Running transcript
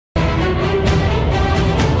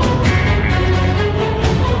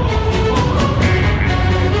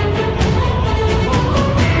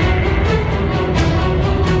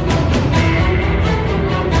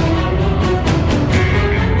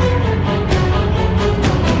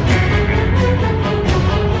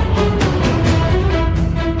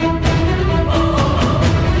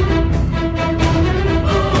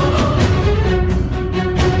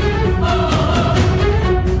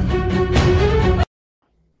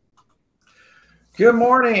Good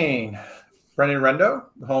morning, Brendan Rendo,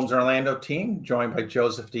 the Homes Orlando team, joined by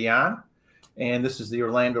Joseph Dion. And this is the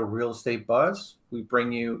Orlando Real Estate Buzz. We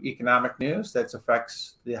bring you economic news that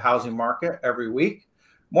affects the housing market every week.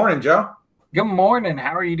 Morning, Joe. Good morning.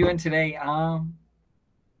 How are you doing today?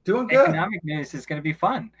 Doing good. Economic news is going to be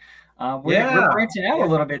fun. We're Yeah. branching out a Yeah.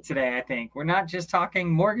 little bit today. I think we're not just talking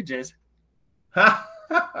mortgages.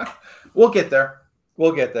 We'll get there.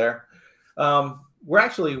 We'll get there.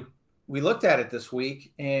 We looked at it this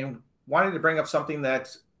week and wanted to bring up something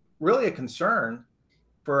that's really a concern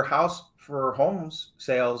for homes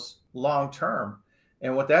sales long term.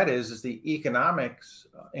 And what that is the economics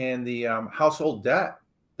and the household debt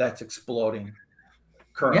that's exploding Yeah,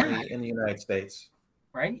 currently in the United States.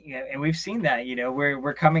 right. Yeah, and we've seen that.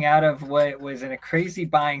 We're coming out of what was in a crazy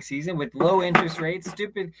buying season with low interest rates,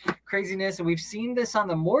 stupid craziness, and we've seen this on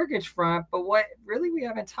the mortgage front. But what really we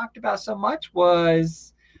haven't talked about so much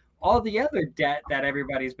was all the other debt that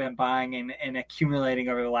everybody's been buying and accumulating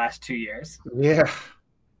over the last 2 years. Yeah.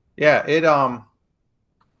 Yeah.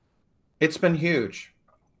 It's been huge.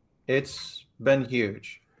 It's been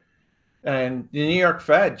huge. And the New York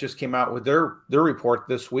Fed just came out with their report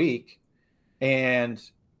this week. And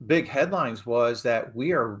big headlines was that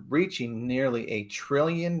we are reaching nearly $1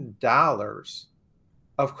 trillion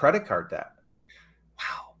of credit card debt.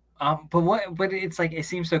 Wow. But it's like it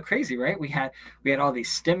seems so crazy, right? We had all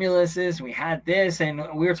these stimuluses, we had this, and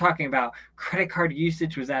we were talking about credit card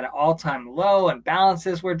usage was at an all-time low and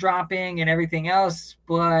balances were dropping and everything else.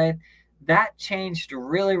 But that changed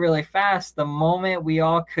really, really fast the moment we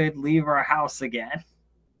all could leave our house again.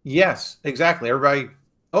 Yes, exactly. Everybody,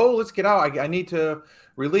 oh, let's get out. I need to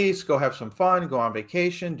release, go have some fun, go on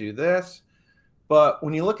vacation, do this. But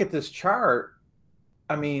when you look at this chart,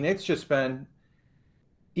 I mean, it's just been,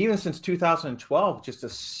 even since 2012, just a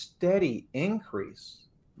steady increase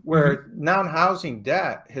where non-housing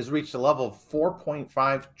debt has reached a level of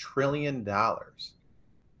 $4.5 trillion. That's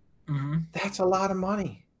a lot of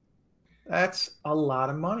money. That's a lot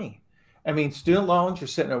of money. I mean, student loans, you're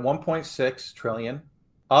sitting at 1.6 trillion.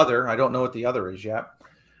 I don't know what the other is yet.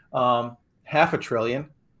 Half a trillion.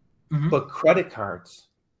 But credit cards,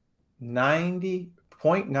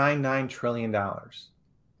 $90.99 trillion.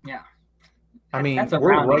 Yeah. I mean, That's a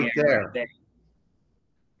we're rounding right error right there.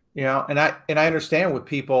 there. And I understand with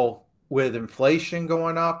people with inflation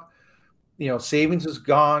going up, savings is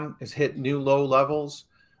gone, has hit new low levels.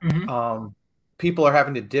 People are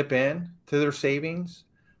having to dip in to their savings.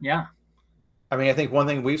 Yeah. I mean, I think one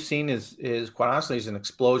thing we've seen is quite honestly is an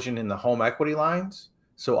explosion in the home equity lines.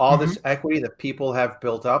 So all this equity that people have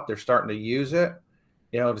built up, they're starting to use it,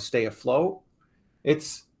 to stay afloat.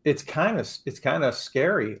 It's kind of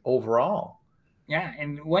scary overall. Yeah.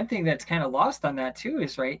 And one thing that's kind of lost on that too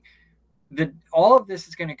is right. All of this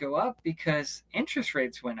is going to go up because interest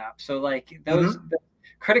rates went up. So like the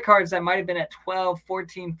credit cards that might have been at 12,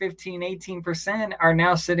 14, 15, 18% are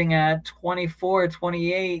now sitting at 24,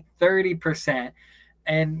 28, 30%.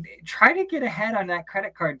 And try to get ahead on that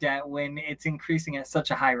credit card debt when it's increasing at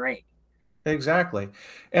such a high rate. Exactly.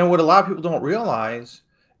 And what a lot of people don't realize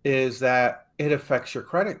is that it affects your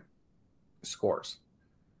credit scores.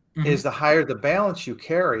 Is the higher the balance you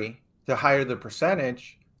carry, the higher the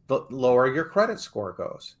percentage, the lower your credit score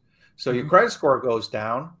goes. So your credit score goes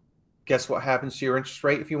down. Guess what happens to your interest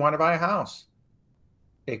rate if you want to buy a house?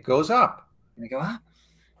 It goes up. They go up.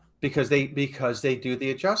 Because they do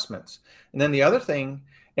the adjustments. And then the other thing,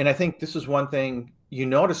 and I think this is one thing you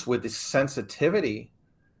notice with the sensitivity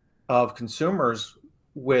of consumers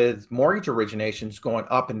with mortgage originations going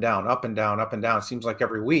up and down, up and down, up and down. It seems like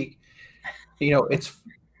every week,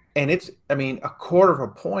 I mean, a quarter of a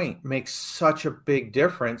point makes such a big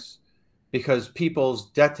difference because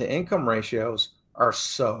people's debt to income ratios are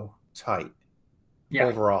so tight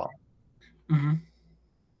overall. Yeah.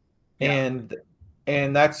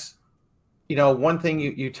 And that's, one thing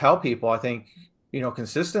you tell people, I think,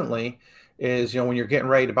 consistently is, when you're getting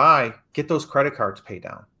ready to buy, get those credit cards paid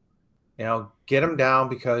down, get them down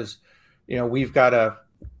because, we've got to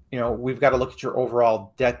look at your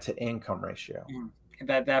overall debt to income ratio.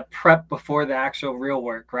 That prep before the actual real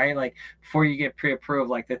work, right? Like before you get pre-approved,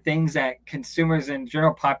 like the things that consumers and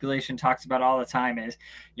general population talks about all the time is,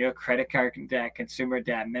 credit card debt, consumer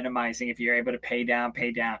debt, minimizing if you're able to pay down.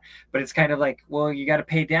 But it's kind of like, well, you got to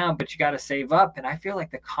pay down, but you got to save up. And I feel like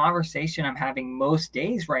the conversation I'm having most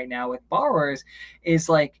days right now with borrowers is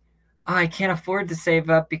like, oh, I can't afford to save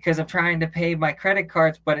up because I'm trying to pay my credit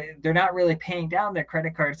cards, but they're not really paying down their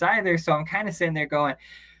credit cards either. So I'm kind of sitting there going,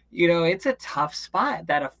 it's a tough spot,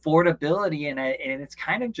 that affordability. And it's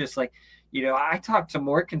kind of just like, I talk to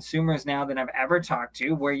more consumers now than I've ever talked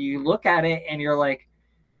to, where you look at it and you're like,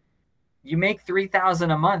 you make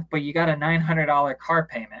 3,000 a month, but you got a $900 car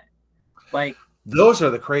payment. Like, Those are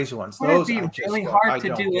the crazy ones. it's going to Those be I really just hard I to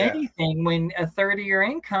don't do get. anything when a third of your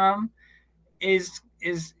income is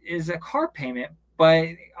a car payment. But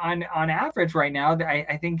on average right now,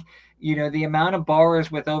 I think the amount of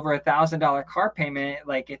borrowers with over $1,000 car payment,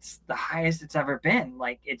 like it's the highest it's ever been.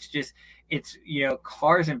 Like it's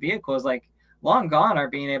cars and vehicles, like long gone are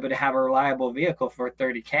being able to have a reliable vehicle for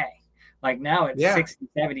 30K. Like now it's Yeah. 60,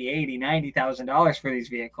 70, 80, $90,000 for these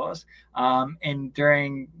vehicles. And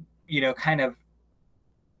during kind of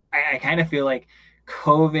I kind of feel like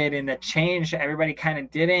COVID and the change, everybody kind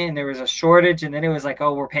of did it, and there was a shortage, and then it was like,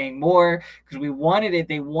 oh, we're paying more because we wanted it.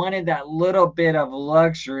 They wanted that little bit of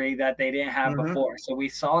luxury that they didn't have Hmm. before. So we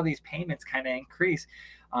saw these payments kind of increase,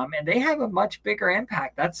 and they have a much bigger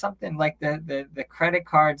impact. That's something like the credit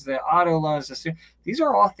cards, the auto loans, these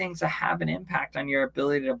are all things that have an impact on your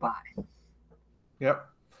ability to buy. Yep.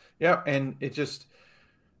 Yep. And it just,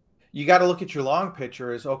 you got to look at your long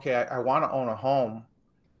picture is okay, I want to own a home.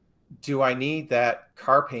 Do I need that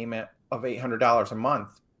car payment of $800 a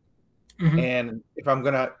month? Mm-hmm. And if I'm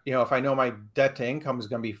going to, if I know my debt to income is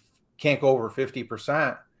going to be, can't go over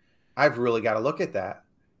 50%, I've really got to look at that.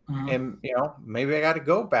 Mm-hmm. And, maybe I got to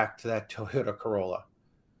go back to that Toyota Corolla.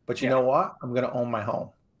 But you Yeah. know what? I'm going to own my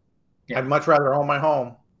home. Yeah. I'd much rather own my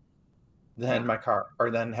home Yeah. than my car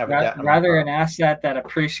or than have a debt on my Rather car an asset that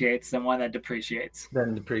appreciates than one that depreciates.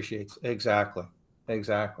 than depreciates. Exactly.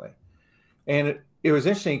 Exactly. And it was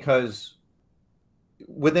interesting because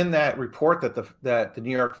within that report that the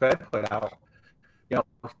New York Fed put out,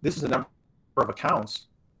 this is the number of accounts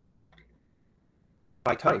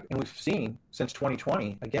by type, and we've seen since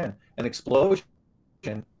 2020 again an explosion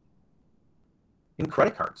in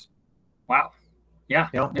credit cards. Wow. Yeah.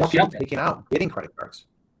 More people taking out, getting credit cards.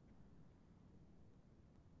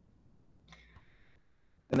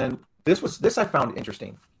 And then this I found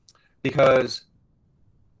interesting because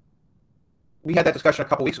we had that discussion a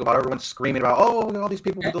couple weeks ago about everyone screaming about, all these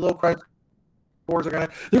people with the low credit scores they're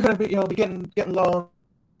gonna be getting loans,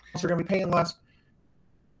 they're gonna be paying less.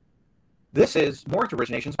 This is mortgage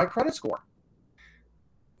originations by credit score.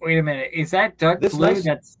 Wait a minute. Is that dark This blue?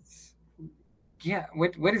 list, Yeah.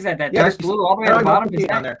 What is that? That yeah, dark blue all the way at the bottom? Is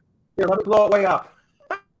down that? there? Here, let me blow it way up.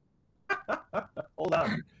 Hold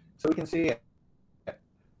on, so we can see it.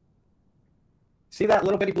 See that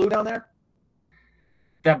little bitty blue down there?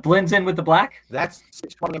 That blends in with the black? That's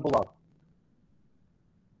 620 and below.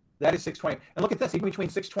 That is 620. And look at this, even between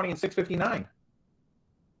 620 and 659.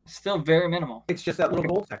 Still very minimal. It's just that little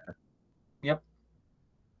gold sector. Yep.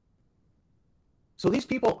 So these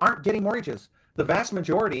people aren't getting mortgages. The vast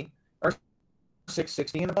majority are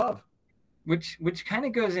 660 and above. Which kind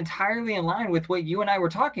of goes entirely in line with what you and I were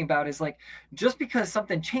talking about, is like, just because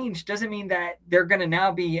something changed doesn't mean that they're going to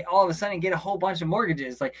now be all of a sudden get a whole bunch of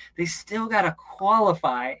mortgages. Like, they still got to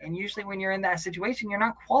qualify. And usually when you're in that situation, you're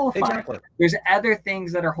not qualified. Exactly. There's other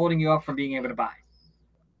things that are holding you up from being able to buy.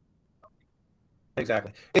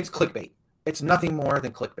 Exactly. It's clickbait. It's nothing more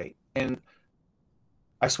than clickbait. And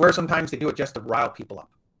I swear sometimes they do it just to rile people up.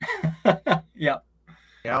 Yep.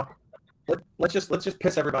 Let's just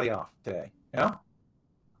piss everybody off today. And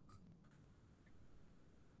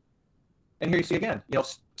here you see again,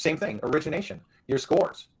 same thing, origination, your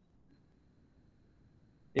scores.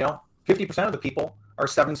 50% of the people are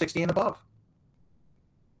 760 and above.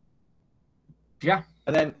 Yeah.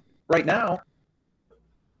 And then right now,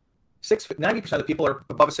 90% of the people are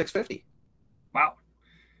above a 650. Wow.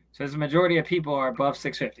 So the majority of people are above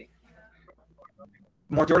 650.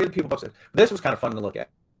 Majority of the people above 650. This was kind of fun to look at.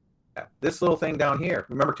 This little thing down here.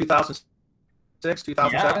 Remember 2006,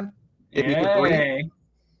 2007? Yeah. If you could breathe.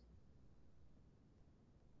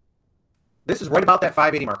 This is right about that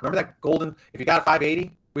 580 mark. Remember that golden, if you got a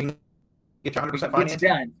 580, we can get you 100% financing.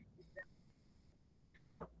 Done.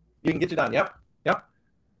 You can get you done. Yep.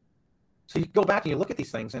 So you go back and you look at these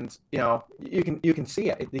things, and you can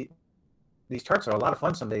see it. These charts are a lot of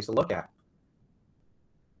fun some days to look at.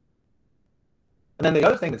 And then the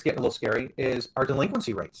other thing that's getting a little scary is our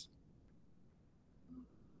delinquency rates.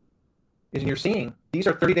 And you're seeing these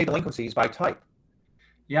are 30-day delinquencies by type.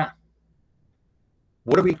 Yeah.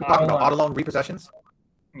 What are we talking about? Auto loan repossessions?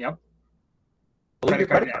 Yep. Credit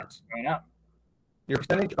cards. Right up. Your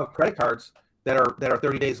percentage of credit cards that are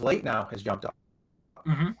 30 days late now has jumped up.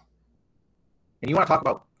 Mm-hmm. And you want to talk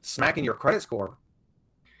about smacking your credit score?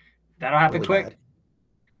 That'll happen really quick. Bad.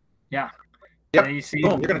 Yeah. Yep. You see,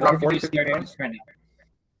 boom, you're going to drop 40, 50 points.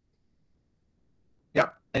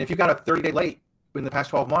 Yep. And if you've got a 30-day late in the past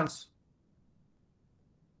 12 months,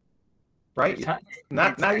 right? It's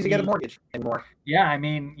Not I easy to get a mean, mortgage anymore. yeah, I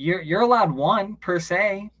mean, you're allowed one per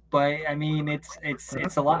se, but I mean, it's a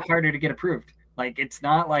Mhm. lot harder to get approved. Like, it's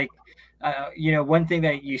not like, one thing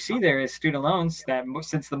that you see there is student loans that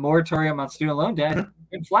since the moratorium on student loan debt Mhm.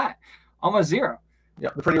 been flat, almost zero.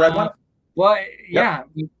 Yep, the pretty red Uh, one. but Yep.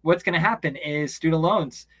 yeah, what's going to happen is student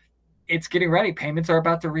loans. It's getting ready. Payments are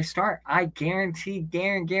about to restart. I guarantee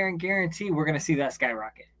we're going to see that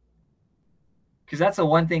skyrocket because that's the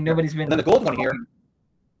one thing Yep. nobody's And then the been gold one here. talking.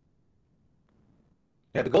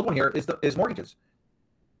 Yeah, the gold one here is mortgages.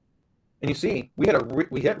 And you see, we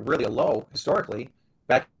hit really a low historically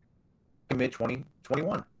back in mid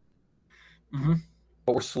 2021, Mm-hmm.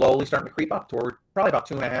 but we're slowly starting to creep up toward probably about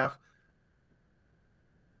 2.5.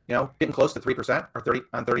 Getting close to 3% or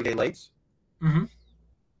 30-day lates. Mm-hmm.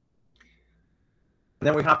 And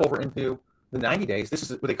then we hop over into the 90 days. This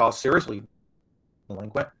is what they call seriously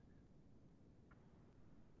delinquent.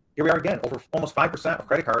 Here we are again, over almost 5% of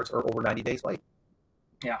credit cards are over 90 days late.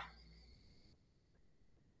 Yeah.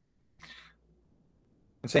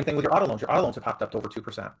 And same thing with your auto loans. Your auto loans have popped up to over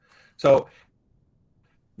 2%. So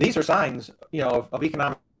these are signs, of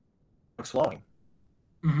economic slowing.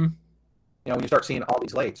 Mm-hmm. When you start seeing all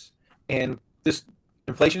these lates, and this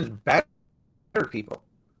inflation is bad for people.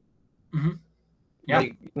 Mm-hmm. Yeah.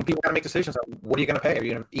 When people got to make decisions on what are you going to pay? Are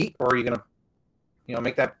you going to eat, or are you going to,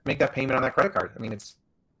 make that payment on that credit card? I mean, it's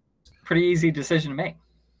Pretty easy decision to make.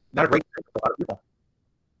 not a great thing for a lot of people.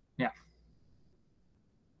 Yeah.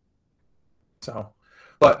 So,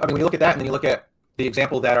 but I mean, when you look at that, and then you look at the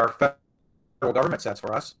example that our federal government sets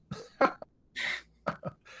for us.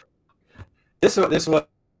 this was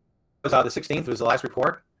the 16th was the last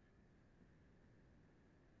report.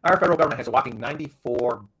 Our federal government has a whopping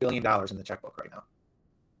 $94 billion in the checkbook right now.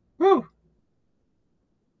 Woo.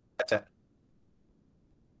 That's it.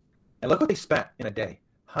 And look what they spent in a day: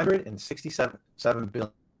 $167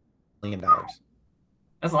 billion.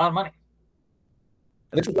 That's a lot of money.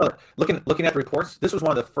 And this was looking at the reports. This was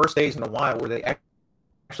one of the first days in a while where they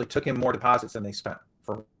actually took in more deposits than they spent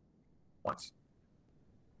for once.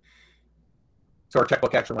 So our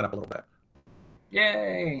checkbook actually went up a little bit.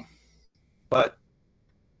 Yay. But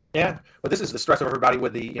yeah, but this is the stress of everybody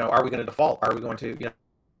with the, are we going to default? Are we going to, do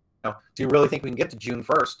you really think we can get to June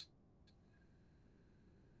 1st?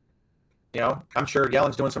 I'm sure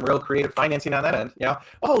Yellen's doing some real creative financing on that end.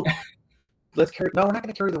 Oh, no, we're not going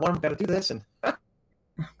to carry the one. We've got to do this. And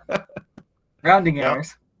rounding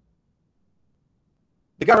errors.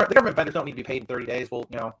 The government vendors don't need to be paid in 30 days. We'll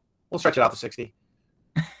stretch it out to 60.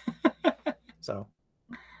 So,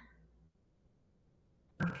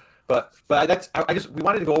 but we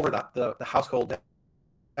wanted to go over the household debt,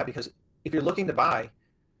 because if you're looking to buy,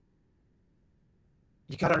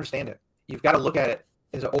 you got to understand it. You've got to look at it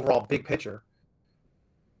as an overall big picture.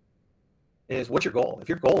 Is what's your goal? If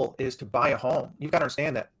your goal is to buy a home, you've got to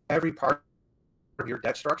understand that every part of your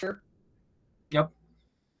debt structure, Yep,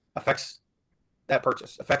 affects that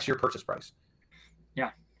purchase, affects your purchase price.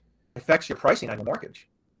 Yeah, affects your pricing on your mortgage.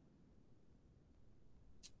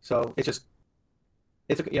 So it's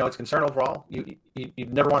a concern overall. You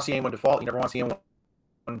never want to see anyone default. You never want to see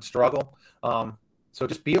anyone struggle. So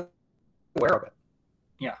just be aware of it.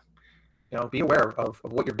 Yeah. Be aware of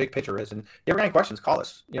what your big picture is. And if you ever got any questions, call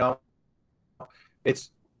us.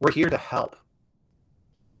 We're here to help.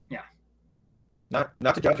 Yeah.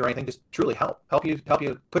 Not to judge or anything, just truly help you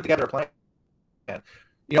put together a plan. And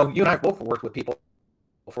you and I both worked with people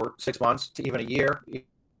for 6 months to even a year,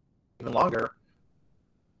 even longer,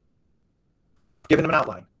 giving them an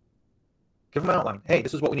outline. Give them an outline. Hey,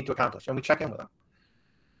 this is what we need to accomplish, and we check in with them.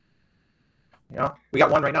 We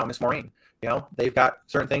got one right now, Miss Maureen. They've got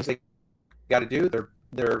certain things they got to do.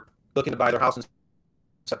 They're looking to buy their house in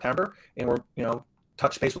September, and we're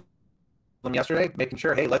touch base with them yesterday, making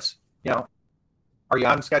sure, hey, let's are you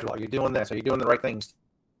on schedule? Are you doing this? Are you doing the right things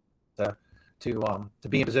to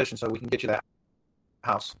be in position so we can get you that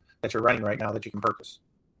house that you're renting right now that you can purchase?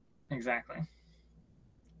 Exactly.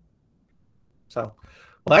 So,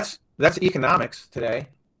 well, that's economics today.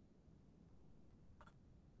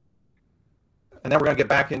 And then we're going to get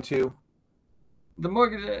back into the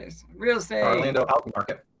mortgages, real estate, Orlando housing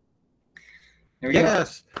market. There we go.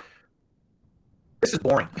 This is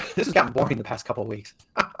boring. This has gotten boring the past couple of weeks.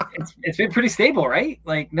 It's been pretty stable, right?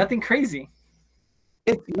 Like nothing crazy.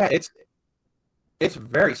 It's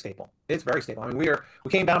very stable. It's very stable. I mean,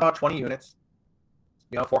 we came down about 20 units,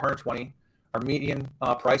 420. Our median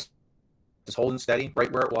price is holding steady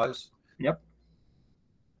right where it was. Yep.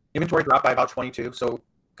 Inventory dropped by about 22, so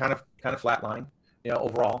kind of flat line,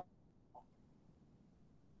 overall.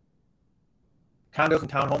 Condos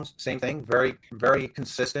and townhomes, same thing, very, very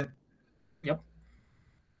consistent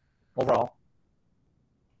overall.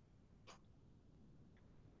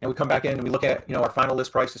 And we come back in and we look at, our final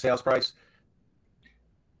list price to sales price.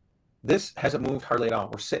 This hasn't moved hardly at all.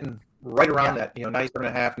 We're sitting right around Yeah, that,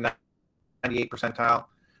 97.5, 98 percentile.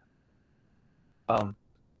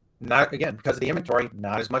 Not again because of the inventory,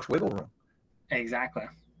 not as much wiggle room exactly.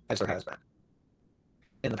 as there has been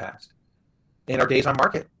in the past. And our days on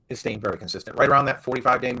market is staying very consistent. Right around that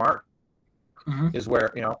 45-day mark Mm-hmm. is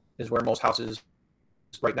where most houses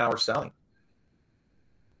right now are selling.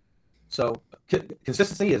 So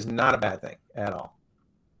consistency is not a bad thing at all.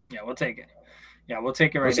 Yeah, we'll take it. Yeah, we'll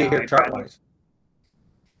take it We'll right see now. here chart wise.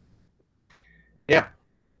 Yeah,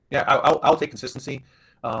 yeah, I'll take consistency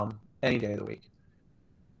any day of the week.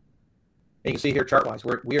 And you can see here chart wise,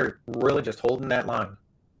 we're really just holding that line.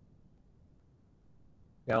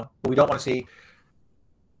 We don't want to see.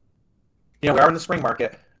 We are in the spring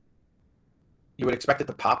market. You would expect it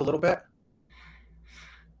to pop a little bit,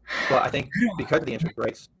 but I think because of the interest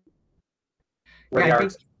rates where Yeah, they I are,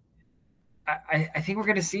 think it's I think we're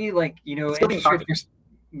going to see, like, still being interest rates. cautious.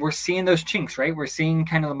 We're seeing those chinks, right? We're seeing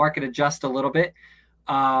kind of the market adjust a little bit.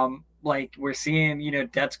 Like we're seeing,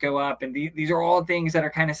 debts go up, and these are all things that are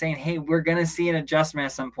kind of saying, hey, we're going to see an adjustment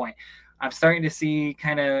at some point. I'm starting to see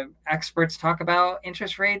kind of experts talk about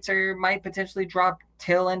interest rates or might potentially drop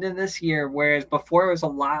tail end of this year, whereas before it was a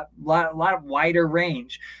lot wider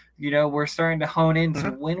range. We're starting to hone into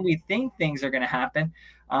Mm-hmm. when we think things are going to happen.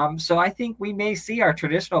 So I think we may see our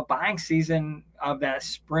traditional buying season of that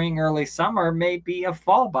spring, early summer may be a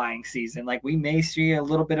fall buying season. Like we may see a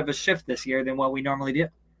little bit of a shift this year than what we normally do.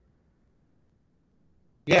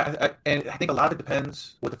 Yeah, and I think a lot of it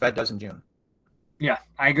depends what the Fed does in June. Yeah,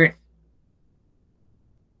 I agree.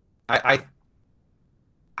 I I,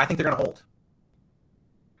 I think they're going to hold.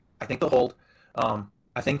 I think they'll hold.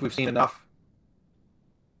 I think we've seen enough.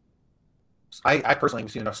 I personally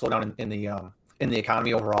have seen enough slowdown in the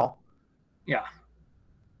economy overall Yeah.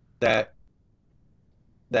 that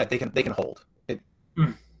they can hold it.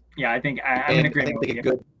 Mm. Yeah, I think I'm in And I agreement think they with get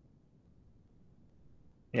you. good.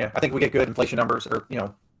 Yeah, I think we get good inflation numbers, or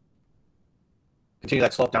continue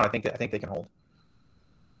that slope down. I think they can hold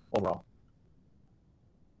overall.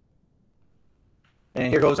 And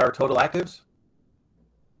here goes our total actives.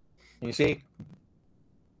 And you see,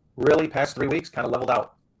 really past 3 weeks, kind of leveled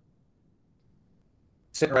out,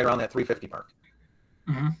 sitting right around that 350 mark.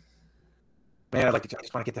 Mm-hmm. Man, I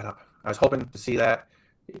just want to get that up. I was hoping to see that.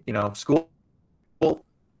 School,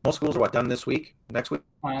 most schools are done this week, next week,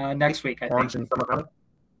 Next week, I think. Orange and Summer County.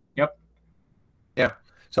 Yep. Yeah.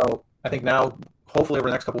 So I think now, hopefully, over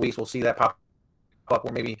the next couple of weeks, we'll see that pop up,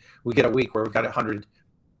 where maybe we get a week where we've got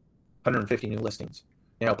 150 new listings.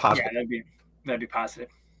 Yeah, Positive. that'd be positive.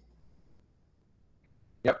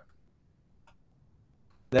 Yep.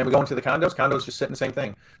 Then we go into the condos. Condos just sitting the same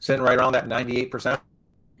thing, sitting right around that 98%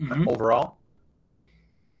 Mm-hmm. overall.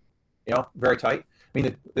 Very tight. I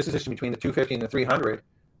mean, this is between the 250 and the 300.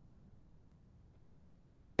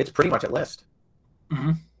 It's pretty much at list.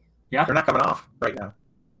 Mm-hmm. Yeah. They're not coming off right now.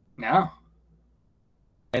 No.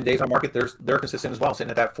 And days on market, they're consistent as well, sitting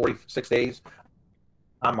at that 46 days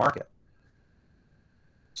on market.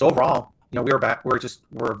 So overall, we were back.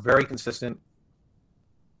 We're very consistent.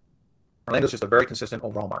 Orlando's just a very consistent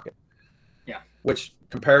overall market. Yeah. Which,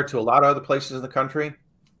 compared to a lot of other places in the country,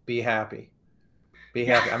 be happy. Be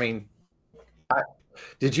happy. Yeah. I mean,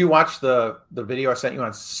 did you watch the video I sent you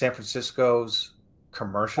on San Francisco's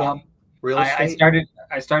commercial Um, real I estate?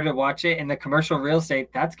 started to watch it in the commercial real estate.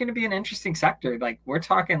 That's going to be an interesting sector. Like we're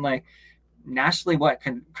talking like nationally, what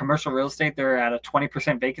commercial real estate? They're at a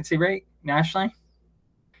 20% vacancy rate nationally,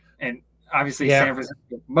 and obviously Yeah. San Francisco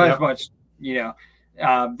Yep. much.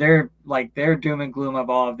 Their doom and gloom of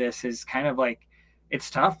all of this is kind of like it's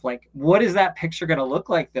tough. Like, what is that picture going to look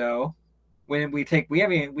like though? When we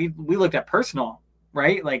looked at personal,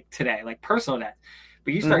 right? Like today, like personal debt,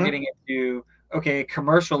 but you start Mm-hmm. getting into okay,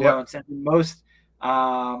 commercial Yep. loans, and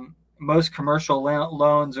most commercial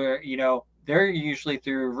loans are they're usually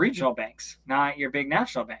through regional banks, not your big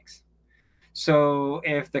national banks. So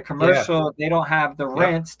if the Yeah. commercial they don't have the Yep.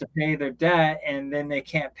 rents to pay their debt, and then they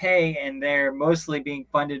can't pay, and they're mostly being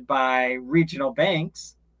funded by regional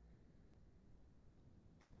banks.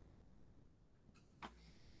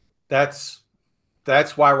 That's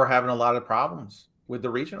that's why we're having a lot of problems with the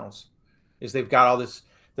regionals, is they've got all this.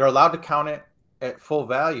 They're allowed to count it at full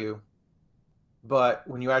value, but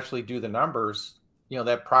when you actually do the numbers,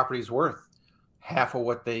 that property's worth half of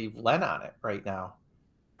what they've lent on it right now,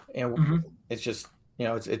 and Mm-hmm. it's just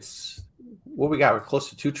it's what we got. We're close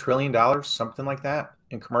to $2 trillion, something like that,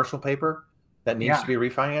 in commercial paper that needs Yeah. to be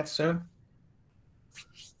refinanced soon.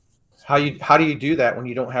 How do you do that when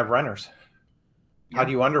you don't have renters? How Yeah.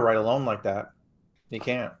 do you underwrite a loan like that? You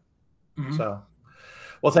can't. Mm-hmm. So,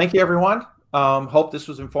 well, thank you, everyone. Hope this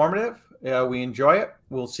was informative. We enjoy it.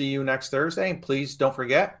 We'll see you next Thursday. And please don't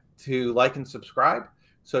forget to like and subscribe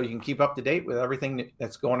so you can keep up to date with everything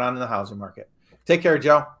that's going on in the housing market. Take care,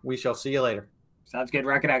 Joe. We shall see you later. Sounds good.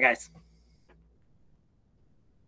 Rock it out, guys.